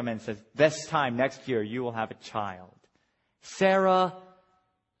to Abram and says, "This time next year you will have a child." Sarah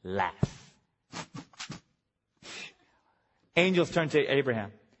laughs. Angels turn to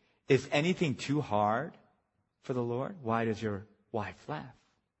Abraham. "Is anything too hard for the Lord? Why does your wife laugh?"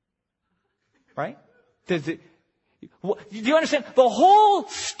 Right? Do you understand? The whole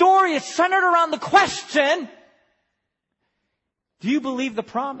story is centered around the question, do you believe the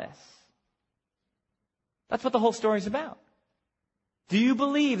promise? That's what the whole story is about. Do you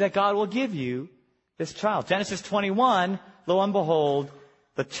believe that God will give you this child. Genesis 21, lo and behold,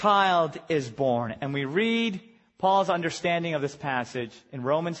 the child is born. And we read Paul's understanding of this passage in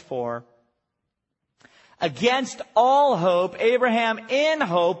Romans 4. Against all hope, Abraham in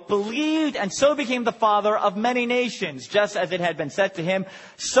hope believed and so became the father of many nations. Just as it had been said to him,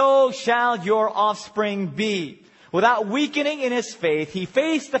 so shall your offspring be. Without weakening in his faith, he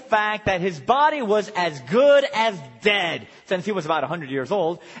faced the fact that his body was as good as dead, since he was about 100 years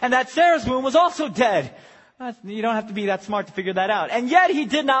old, and that Sarah's womb was also dead. You don't have to be that smart to figure that out. And yet he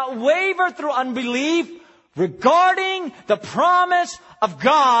did not waver through unbelief regarding the promise of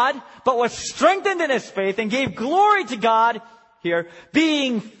God, but was strengthened in his faith and gave glory to God here,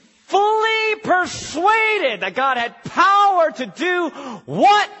 being fully persuaded that God had power to do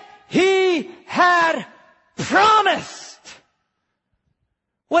what he had promised.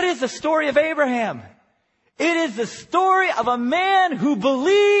 What is the story of Abraham? It is the story of a man who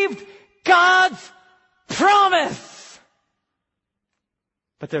believed God's promise.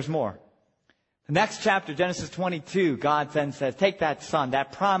 But there's more. The next chapter, Genesis 22, God then says, take that son,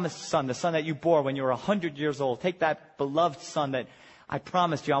 that promised son, the son that you bore when you were 100 years old. Take that beloved son that I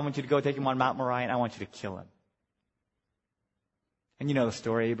promised you. I want you to go take him on Mount Moriah and I want you to kill him. And you know the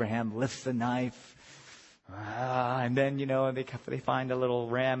story. Abraham lifts the knife. And then, they find a little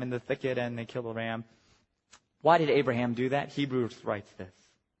ram in the thicket and they kill the ram. Why did Abraham do that? Hebrews writes this.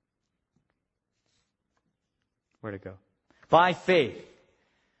 Where to go? By faith,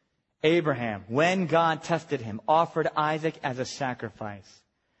 Abraham, when God tested him, offered Isaac as a sacrifice.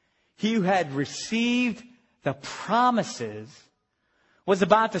 He who had received the promises was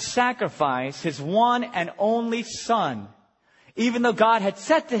about to sacrifice his one and only son. Even though God had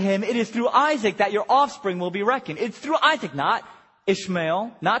said to him, it is through Isaac that your offspring will be reckoned. It's through Isaac, not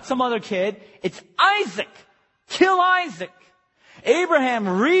Ishmael, not some other kid. It's Isaac. Kill Isaac. Abraham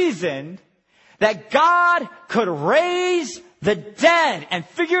reasoned that God could raise the dead. And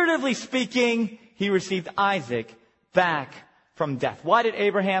figuratively speaking, he received Isaac back from death. Why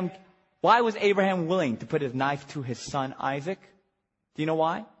was Abraham willing to put his knife to his son Isaac? Do you know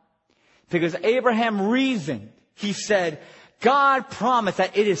why? Because Abraham reasoned. He said, God promised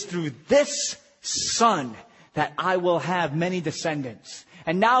that it is through this son that I will have many descendants.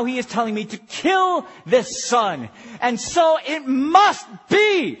 And now he is telling me to kill this son. And so it must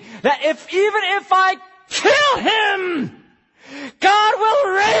be that even if I kill him, God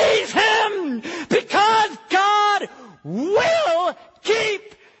will raise him, because God will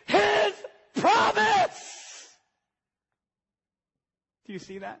keep his promise. Do you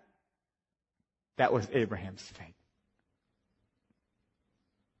see that? That was Abraham's faith.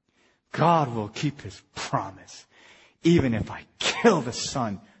 God will keep his promise, even if I kill the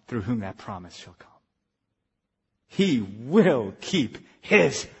son through whom that promise shall come. He will keep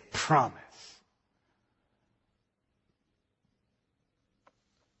his promise.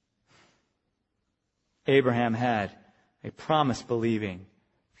 Abraham had a promise-believing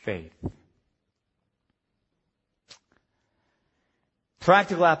faith.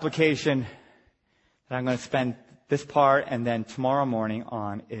 Practical application that I'm going to spend this part and then tomorrow morning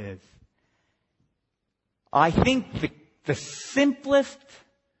on is, I think the simplest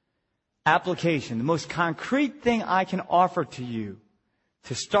application, the most concrete thing I can offer to you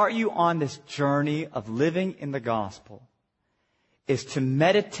to start you on this journey of living in the gospel is to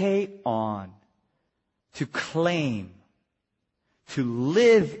meditate on, to claim, to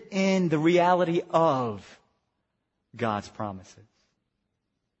live in the reality of God's promises.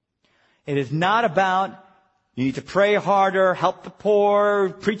 It is not about you need to pray harder, help the poor,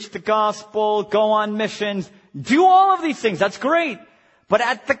 preach the gospel, go on missions. Do all of these things. That's great. But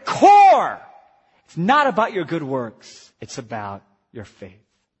at the core, it's not about your good works. It's about your faith.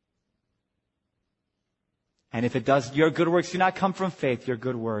 And if your good works do not come from faith, your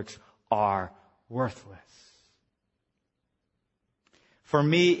good works are worthless. For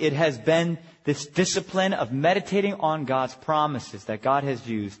me, it has been this discipline of meditating on God's promises that God has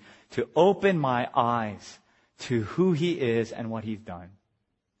used to open my eyes to who He is and what He's done.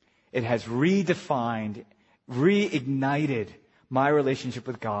 It has redefined, reignited my relationship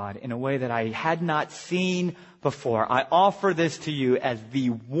with God in a way that I had not seen before. I offer this to you as the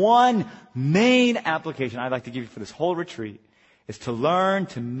one main application I'd like to give you for this whole retreat, is to learn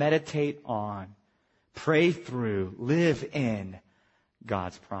to meditate on, pray through, live in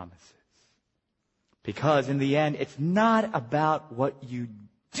God's promises. Because in the end, it's not about what you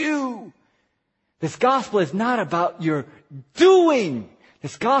do. This gospel is not about your doing.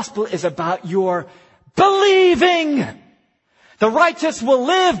 This gospel is about your believing. The righteous will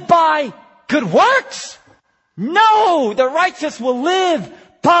live by good works? No, the righteous will live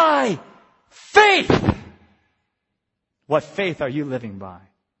by faith. What faith are you living by?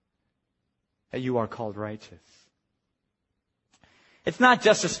 That you are called righteous. It's not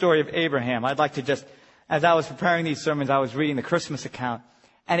just a story of Abraham. I'd like to just, as I was preparing these sermons, I was reading the Christmas account.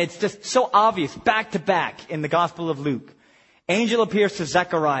 And it's just so obvious, back to back, in the Gospel of Luke. Angel appears to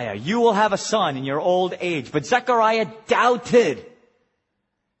Zechariah. You will have a son in your old age. But Zechariah doubted.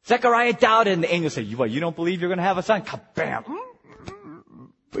 Zechariah doubted, and the angel said, you don't believe you're going to have a son? Kabam!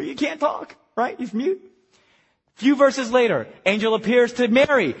 But you can't talk, right? He's mute. A few verses later, angel appears to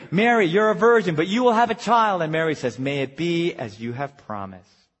Mary. Mary, you're a virgin, but you will have a child. And Mary says, may it be as you have promised.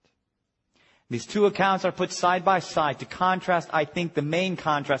 These two accounts are put side by side to contrast, I think, the main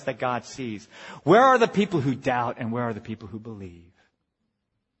contrast that God sees. Where are the people who doubt and where are the people who believe?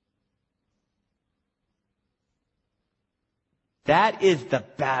 That is the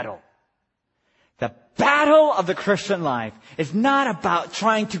battle. The battle of the Christian life is not about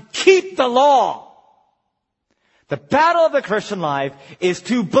trying to keep the law. The battle of the Christian life is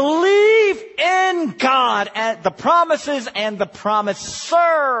to believe in God and the promises and the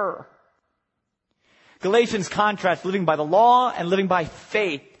promiser. Galatians contrasts living by the law and living by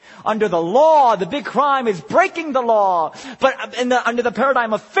faith. Under the law, the big crime is breaking the law. But under the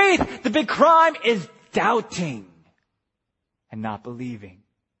paradigm of faith, the big crime is doubting and not believing.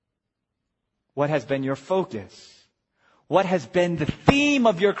 What has been your focus? What has been the theme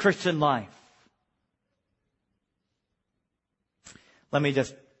of your Christian life? Let me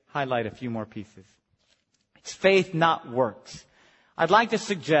just highlight a few more pieces. It's faith, not works. I'd like to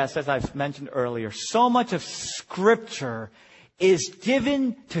suggest, as I've mentioned earlier, so much of Scripture is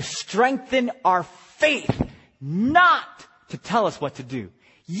given to strengthen our faith, not to tell us what to do.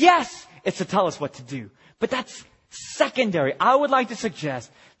 Yes, it's to tell us what to do, but that's secondary. I would like to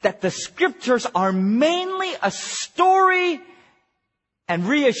suggest that the Scriptures are mainly a story and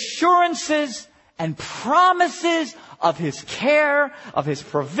reassurances and promises of His care, of His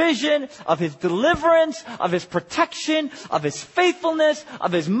provision, of His deliverance, of His protection, of His faithfulness,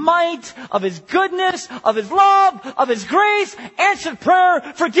 of His might, of His goodness, of His love, of His grace, answered prayer,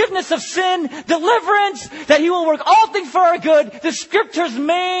 forgiveness of sin, deliverance, that He will work all things for our good. The Scripture's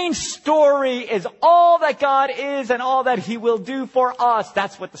main story is all that God is and all that He will do for us.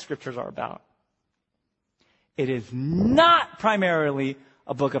 That's what the Scriptures are about. It is not primarily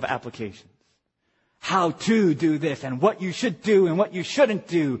a book of applications. How to do this and what you should do and what you shouldn't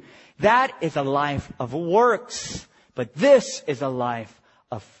do. That is a life of works. But this is a life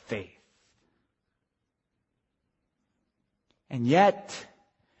of faith. And yet,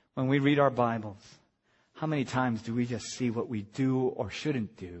 when we read our Bibles, how many times do we just see what we do or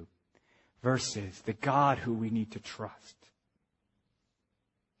shouldn't do versus the God who we need to trust?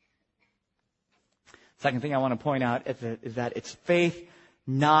 Second thing I want to point out is that it's faith,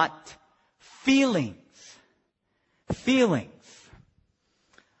 not feelings. Feelings.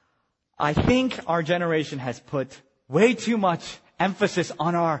 I think our generation has put way too much emphasis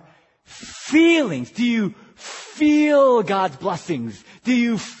on our feelings. Do you feel God's blessings? Do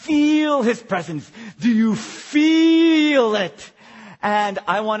you feel His presence? Do you feel it? And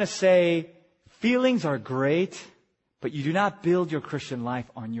I want to say, feelings are great, but you do not build your Christian life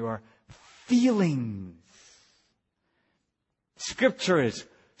on your feelings. Scripture is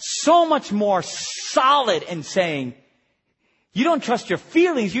so much more solid in saying, you don't trust your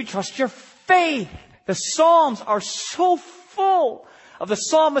feelings, you trust your faith. The Psalms are so full of the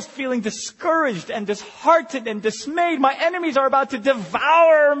psalmist feeling discouraged and disheartened and dismayed. My enemies are about to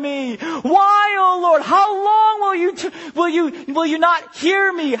devour me. Why, O Lord? How long will you not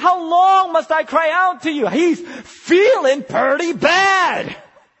hear me? How long must I cry out to you? He's feeling pretty bad.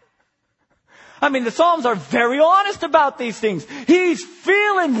 I mean, the Psalms are very honest about these things. He's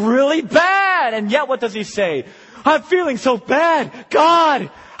feeling really bad. And yet, what does he say? I'm feeling so bad. God,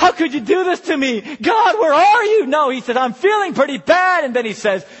 how could you do this to me? God, where are you? No, he said, I'm feeling pretty bad. And then he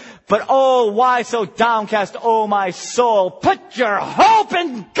says, but oh, why so downcast, oh my soul? Put your hope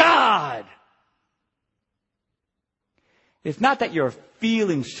in God. It's not that your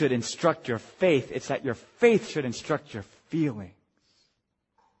feelings should instruct your faith. It's that your faith should instruct your feelings.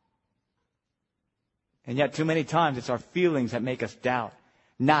 And yet too many times it's our feelings that make us doubt,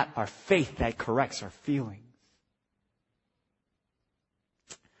 not our faith that corrects our feelings.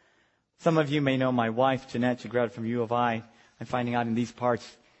 Some of you may know my wife, Jeanette. She graduated from U of I. I'm finding out in these parts,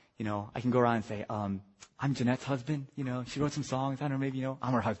 I can go around and say, I'm Jeanette's husband. She wrote some songs. I don't know, maybe,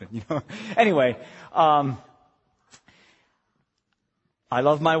 I'm her husband, Anyway, I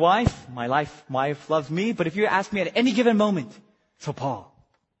love my wife. My wife loves me. But if you ask me at any given moment, so Paul,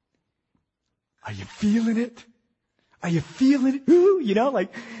 are you feeling it? Are you feeling it? Ooh,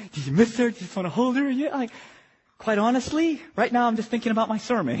 like, did you miss her? Do you just want to hold her? Yeah, like, quite honestly, right now I'm just thinking about my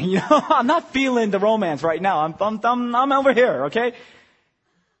sermon. I'm not feeling the romance right now. I'm over here, okay?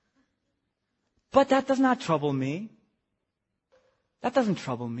 But that does not trouble me. That doesn't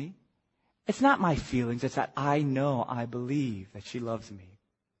trouble me. It's not my feelings. It's that I know, I believe that she loves me.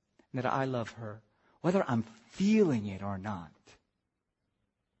 And that I love her. Whether I'm feeling it or not.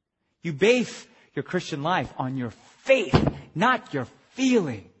 You base your Christian life on your faith, not your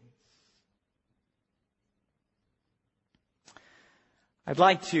feelings. I'd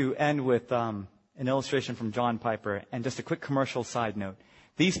like to end with an illustration from John Piper and just a quick commercial side note.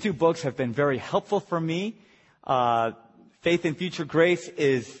 These two books have been very helpful for me. Faith in Future Grace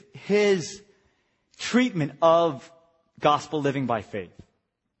is his treatment of gospel living by faith.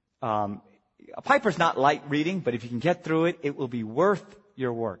 Piper's not light reading, but if you can get through it, it will be worth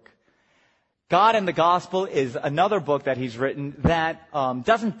your work. God and the Gospel is another book that he's written that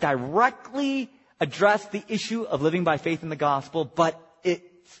doesn't directly address the issue of living by faith in the gospel, but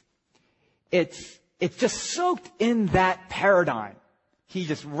it's just soaked in that paradigm. He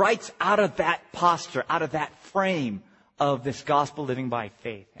just writes out of that posture, out of that frame of this gospel living by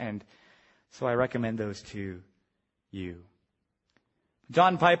faith. And so I recommend those to you.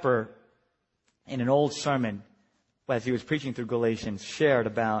 John Piper, in an old sermon, as he was preaching through Galatians, shared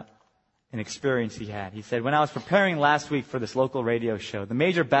about an experience he had. He said, when I was preparing last week for this local radio show, the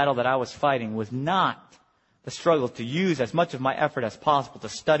major battle that I was fighting was not the struggle to use as much of my effort as possible to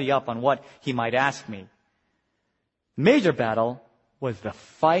study up on what he might ask me. The major battle was the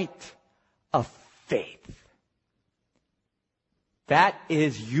fight of faith. That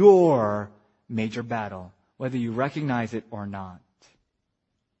is your major battle, whether you recognize it or not.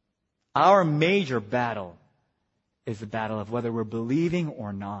 Our major battle is the battle of whether we're believing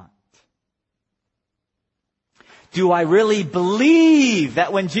or not. Do I really believe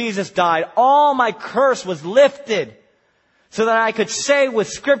that when Jesus died, all my curse was lifted so that I could say with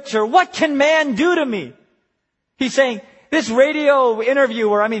Scripture, what can man do to me? He's saying, this radio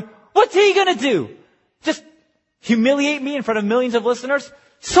interviewer, what's he going to do? Just humiliate me in front of millions of listeners?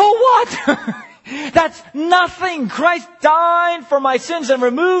 So what? That's nothing. Christ died for my sins and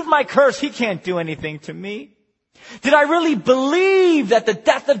removed my curse. He can't do anything to me. Did I really believe that the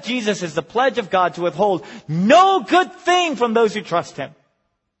death of Jesus is the pledge of God to withhold no good thing from those who trust Him?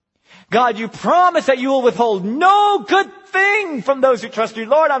 God, you promise that you will withhold no good thing from those who trust you.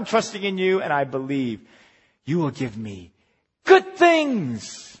 Lord, I'm trusting in you and I believe you will give me good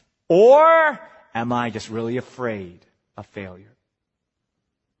things. Or am I just really afraid of failure?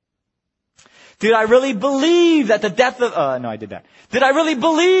 Did I really believe that the death of... I did that. Did I really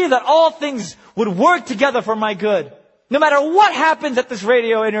believe that all things would work together for my good? No matter what happens at this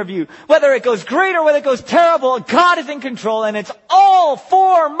radio interview, whether it goes great or whether it goes terrible, God is in control and it's all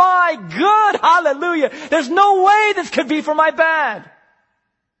for my good. Hallelujah. There's no way this could be for my bad.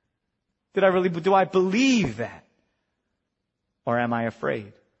 Do I believe that? Or am I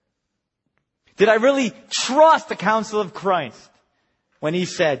afraid? Did I really trust the counsel of Christ? When he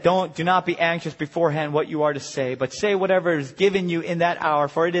said, do not be anxious beforehand what you are to say, but say whatever is given you in that hour,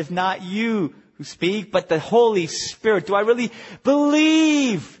 for it is not you who speak, but the Holy Spirit. Do I really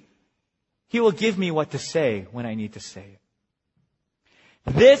believe He will give me what to say when I need to say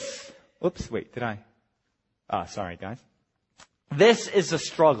it? Sorry guys. This is the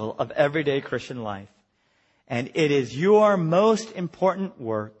struggle of everyday Christian life, and it is your most important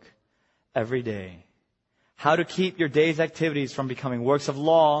work every day. How to keep your day's activities from becoming works of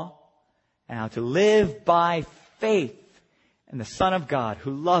law, and how to live by faith in the Son of God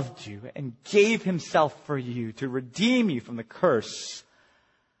who loved you and gave Himself for you to redeem you from the curse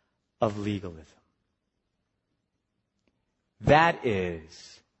of legalism. That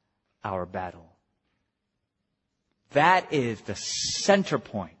is our battle. That is the center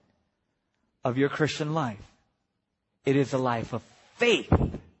point of your Christian life. It is a life of faith,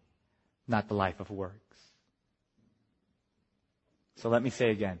 not the life of works. So let me say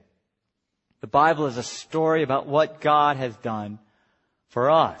again, the Bible is a story about what God has done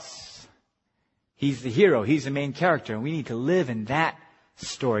for us. He's the hero. He's the main character. And we need to live in that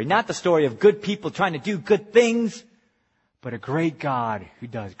story. Not the story of good people trying to do good things, but a great God who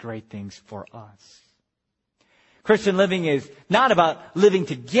does great things for us. Christian living is not about living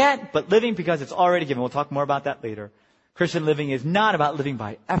to get, but living because it's already given. We'll talk more about that later. Christian living is not about living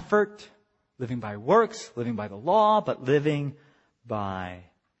by effort, living by works, living by the law, but living by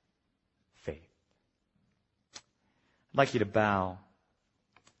faith. I'd like you to bow.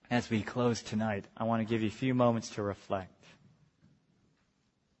 As we close tonight, I want to give you a few moments to reflect.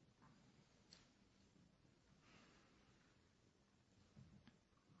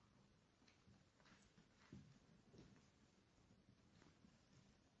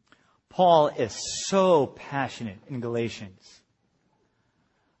 Paul is so passionate in Galatians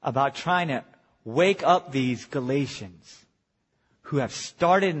about trying to wake up these Galatians who have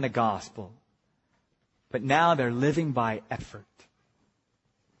started in the gospel, but now they're living by effort.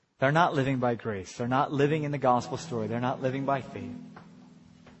 They're not living by grace. They're not living in the gospel story. They're not living by faith.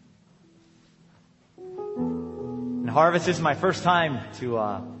 And Harvest, this is my first time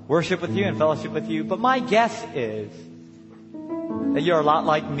to worship with you and fellowship with you. But my guess is that you're a lot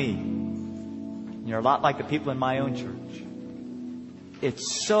like me. You're a lot like the people in my own church.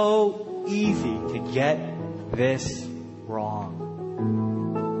 It's so easy to get this wrong.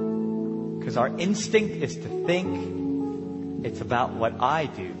 Because our instinct is to think it's about what I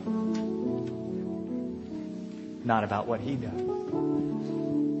do, not about what He does.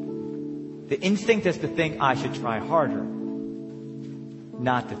 The instinct is to think I should try harder,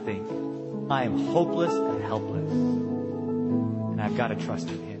 not to think I am hopeless and helpless, and I've got to trust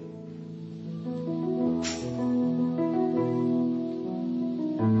in Him.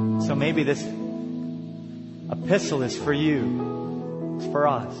 So maybe this epistle is for you. It's for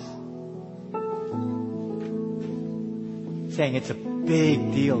us. Saying it's a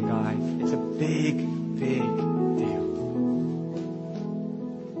big deal, guys. It's a big, big deal.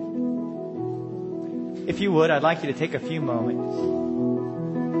 If you would, I'd like you to take a few moments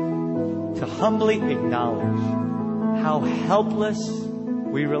to humbly acknowledge how helpless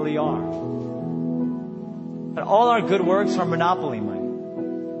we really are. That all our good works are monopoly money.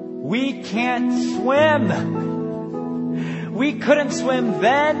 We can't swim. We couldn't swim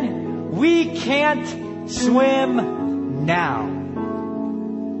then. We can't swim now.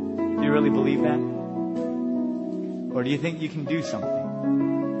 Do you really believe that? Or do you think you can do something?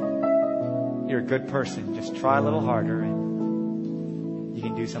 You're a good person. Just try a little harder and you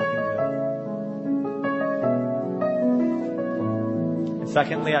can do something good. And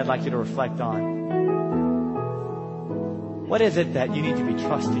secondly, I'd like you to reflect on what is it that you need to be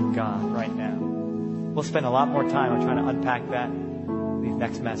trusting God right now? We'll spend a lot more time on trying to unpack that in these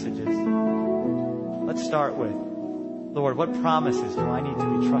next messages. Let's start with, Lord, what promises do I need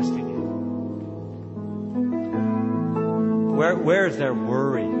to be trusting in? Where is there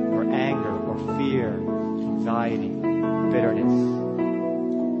worry or anger or fear, anxiety, bitterness?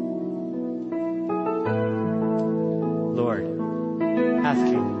 Lord, ask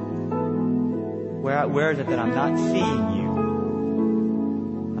Him, where is it that I'm not seeing you?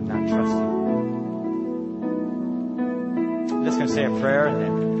 I'm not trusting you. I'm just going to say a prayer and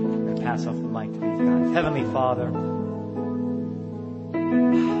then I'm going to pass off the mic to these guys. Heavenly Father,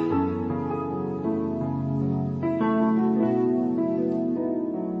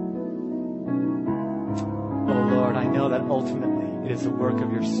 oh Lord, I know that ultimately it is the work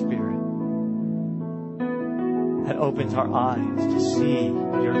of your Spirit that opens our eyes to see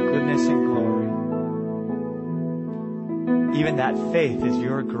your goodness and glory. Even that faith is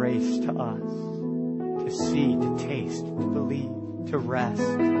your grace to us, to see, to taste, to believe, to rest,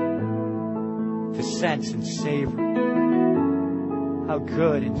 to sense and savor how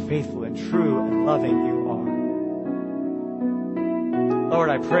good and faithful and true and loving you are. Lord,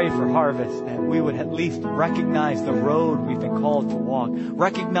 I pray for Harvest that we would at least recognize the road we've been called to walk,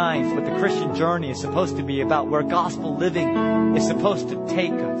 recognize what the Christian journey is supposed to be about, where gospel living is supposed to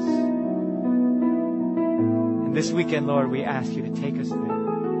take us. This weekend, Lord, we ask you to take us there.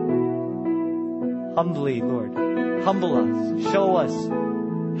 Humbly, Lord, humble us. Show us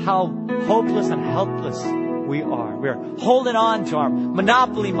how hopeless and helpless we are. We're holding on to our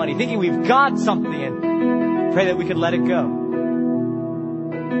monopoly money, thinking we've got something, and pray that we could let it go.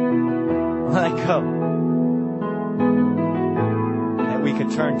 Let it go. That we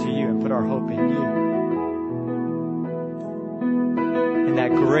could turn to you and put our hope in you. In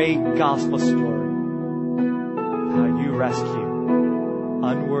that great gospel story. How you rescue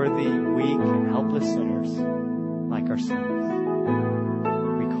unworthy, weak, and helpless sinners like ourselves.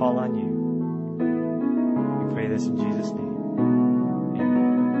 We call on you. We pray this in Jesus' name. Amen.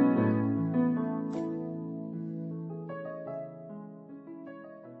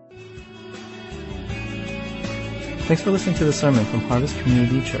 Thanks for listening to the sermon from Harvest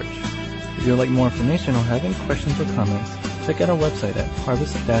Community Church. If you would like more information or have any questions or comments, check out our website at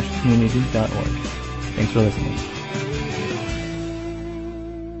harvest-community.org. Thanks for listening.